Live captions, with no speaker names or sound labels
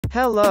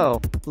Hello,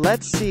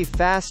 let's see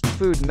fast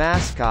food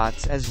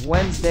mascots as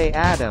Wednesday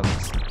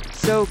Addams.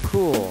 So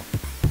cool.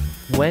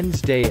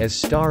 Wednesday as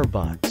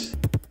Starbucks.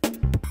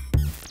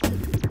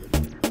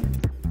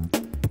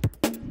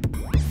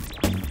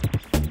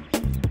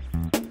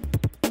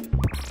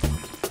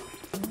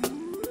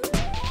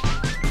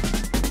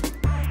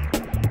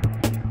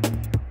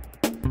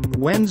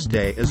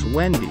 Wednesday is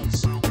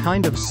Wendy's,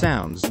 kind of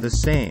sounds the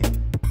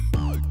same.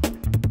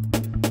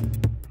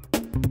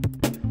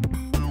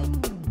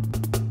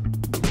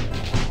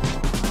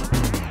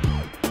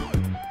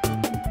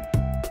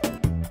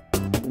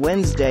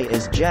 Wednesday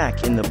is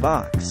Jack in the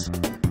Box.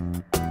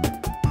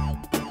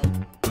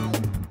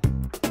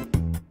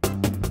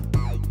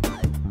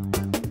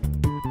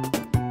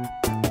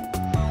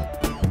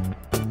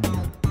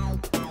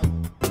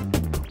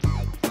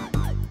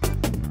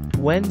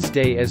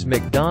 Wednesday as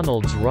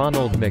McDonald's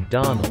Ronald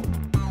McDonald.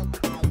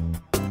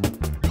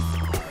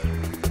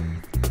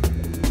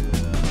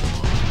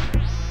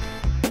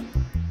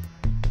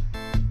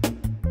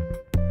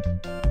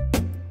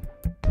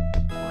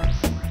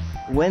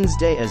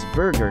 Wednesday is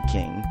Burger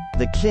King,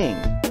 the king,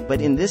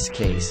 but in this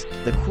case,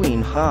 the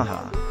queen,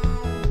 haha.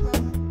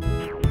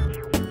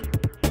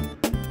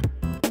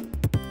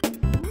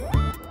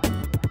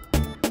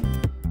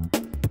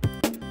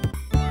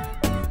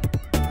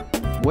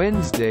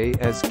 Wednesday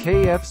as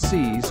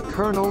KFC's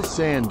Colonel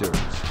Sanders.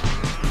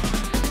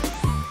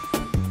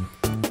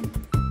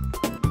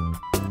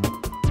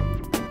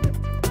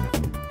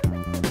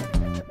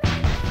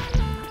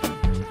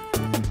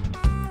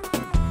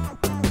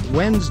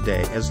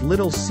 Wednesday as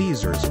Little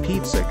Caesar's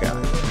Pizza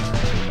Guy.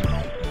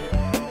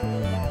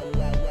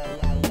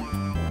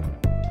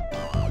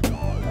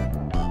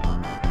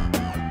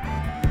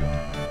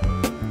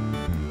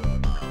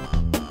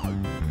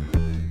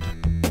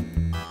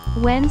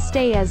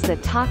 Wednesday as the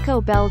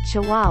Taco Bell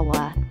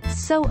Chihuahua.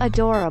 So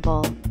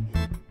adorable.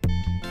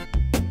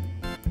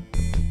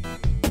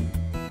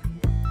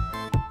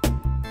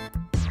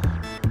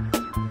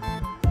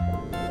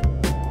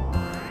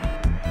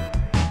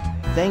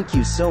 Thank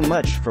you so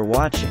much for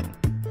watching.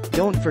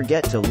 Don't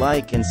forget to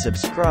like and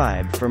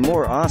subscribe for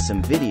more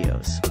awesome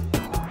videos.